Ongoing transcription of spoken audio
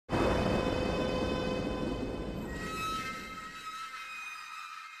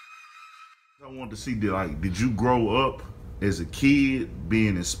I want to see, did you grow up as a kid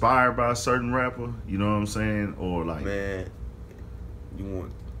being inspired by a certain rapper? You know what I'm saying? Or like, man, you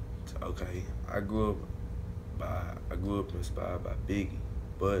want? Okay, I grew up inspired by Biggie,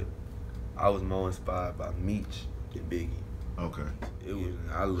 but I was more inspired by Meech than Biggie. Okay.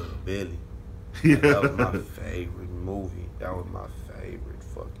 I love Belly. Yeah. Like, that was my favorite movie. That was my favorite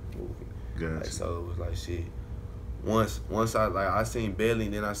fucking movie. Gotcha. Like, so it was like shit. Once I seen Belly,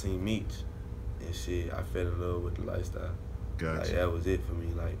 and then I seen Meech, and shit, I fell in love with the lifestyle. Gotcha. Like, that was it for me.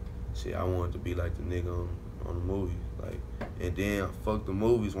 Like, shit, I wanted to be like the nigga on the movies. Like, and then fuck the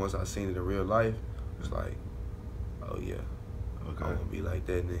movies. Once I seen it in real life, it's like, oh yeah, okay, I want to be like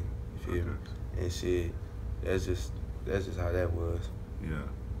that nigga. You feel me? And shit, that's just how that was. Yeah.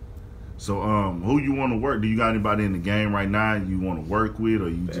 So, who you want to work? Do you got anybody in the game right now you want to work with, or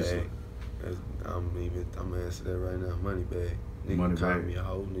you Bag. just? I'm gonna answer that right now. Moneybagg. Nigga Moneybagg. call me a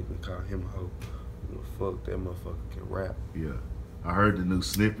hoe. Nigga call him a hoe. Fuck, that motherfucker can rap. Yeah. I heard the new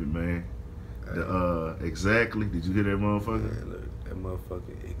snippet, man. The exactly. Did you hear that motherfucker? Man, look, that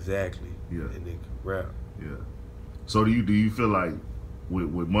motherfucker exactly. Yeah. That nigga can rap. Yeah. So do you feel like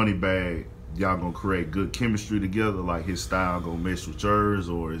with Moneybagg, y'all gonna create good chemistry together? Like his style gonna mesh with yours,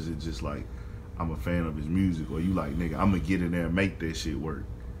 or is it just like I'm a fan of his music, or you like, nigga, I'm gonna get in there and make that shit work?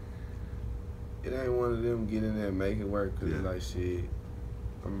 It ain't one of them get in there and make it work, cause it's like shit.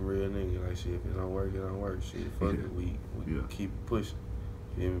 I'm a real nigga. Like shit, if it don't work, it don't work. Shit, fuck it. We keep pushing.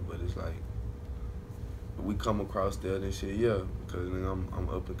 You feel me? But it's like we come across that and shit, yeah. Because nigga, I'm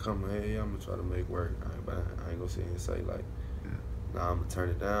up and coming. Hey, I'm gonna try to make work. I ain't gonna sit here and say like, nah, I'm gonna turn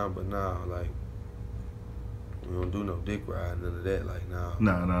it down. But nah, like we don't do no dick ride, none of that. Like nah.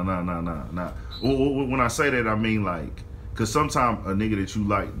 Nah. Well, when I say that, I mean like, cause sometimes a nigga that you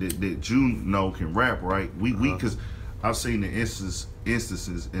like that you know can rap, right? We cause I've seen the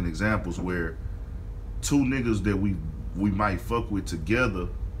instances and examples where two niggas that we might fuck with together,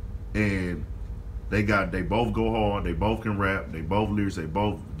 and they both go hard, they both can rap, they both lyrics, they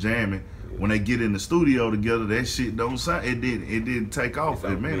both jamming. Yeah. When they get in the studio together, that shit don't sound. It didn't take off.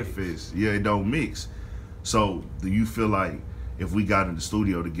 It manifests. Yeah, it don't mix. So do you feel like if we got in the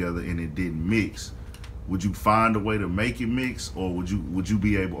studio together and it didn't mix, would you find a way to make it mix, or would you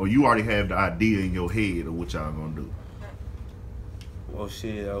be able, or you already have the idea in your head of what y'all gonna do? Oh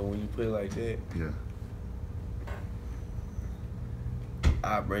shit, when you put it like that, yeah,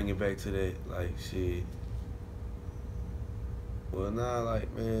 I bring it back to that, like shit. Well, nah,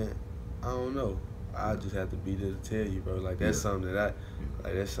 like man, I don't know. I just have to be there to tell you, bro. Like that's something that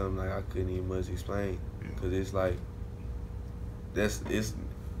that's something like I couldn't even much explain, cause it's like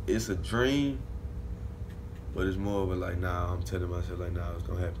it's a dream, but it's more of a like, nah, I'm telling myself like, nah, it's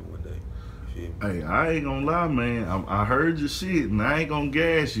gonna happen one day. Hey, I ain't gonna lie, man. I heard your shit, and I ain't gonna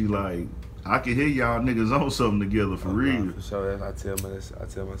gas you. Like, I can hear y'all niggas on something together for real. Nah, for sure. I tell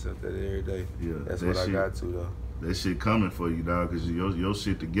myself that every day. Yeah, that's what I got to though. That shit coming for you, dog, cause your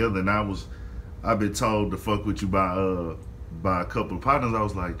shit together. And I've been told to fuck with you by a couple of partners. I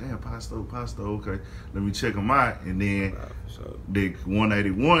was like, damn, Pastoo, okay, let me check them out. And then the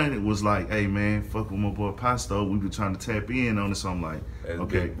 181, it was like, hey man, fuck with my boy Pastoo. We been trying to tap in on it, so I'm like, that's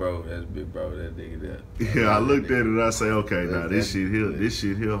okay, big bro, that nigga there. Yeah, I looked at it and I say, okay, now this shit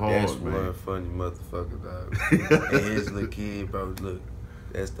here hard, that's man. That's one funny motherfucker, dog. And his little kid, bro, look,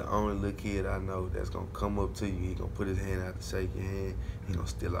 that's the only little kid I know that's gonna come up to you. He gonna put his hand out to shake your hand. He gonna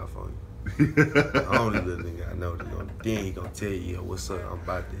steal off on you. The only little nigga I know then he gonna tell you, yo, what's up, I'm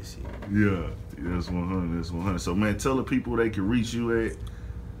about this shit. Yeah, that's 100. So man, tell the people they can reach you at,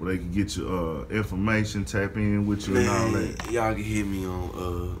 where they can get your information, tap in with you, man, and all that. Y'all can hit me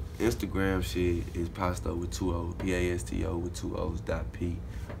on Instagram. Shit is Pastoo with 2 O's, P-A-S-T-O with 2 O's .P.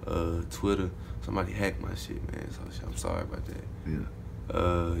 Twitter, somebody hacked my shit, man, so I'm sorry about that. Yeah.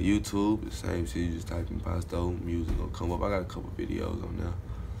 YouTube, the same shit, you just type in Pastoo, music gonna come up. I got a couple videos on there.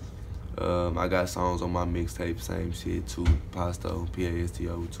 I got songs on my mixtape, same shit too. Pastoo,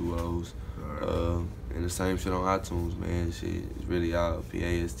 P-A-S-T-O with 2 O's. Right. And the same shit on iTunes, man. Shit, it's really out.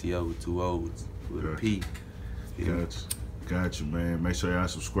 P-A-S-T-O with 2 O's with a P. Got you, man. Make sure y'all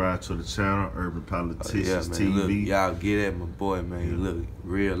subscribe to the channel, Urban Politicians TV. Look, y'all get at my boy, man. Yeah. Look,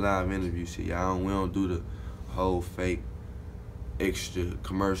 real live interview shit. We don't do the whole fake extra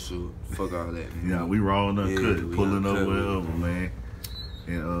commercial. Fuck all that. Yeah, we raw and uncut, pulling up wherever, man.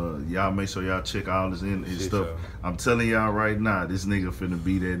 And y'all make sure y'all check all this in his stuff. I'm telling y'all right now, this nigga finna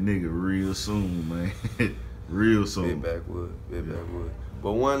be that nigga real soon, man. Real soon. Big backwood.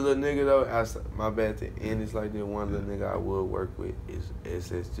 But one little nigga though, my bad to end this like that, one little nigga I would work with is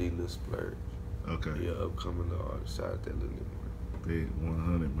SSG Lil Splurge. Okay. Yeah, upcoming little artist. Shout out that little nigga. Bet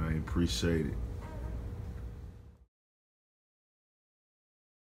 100, man. Appreciate it.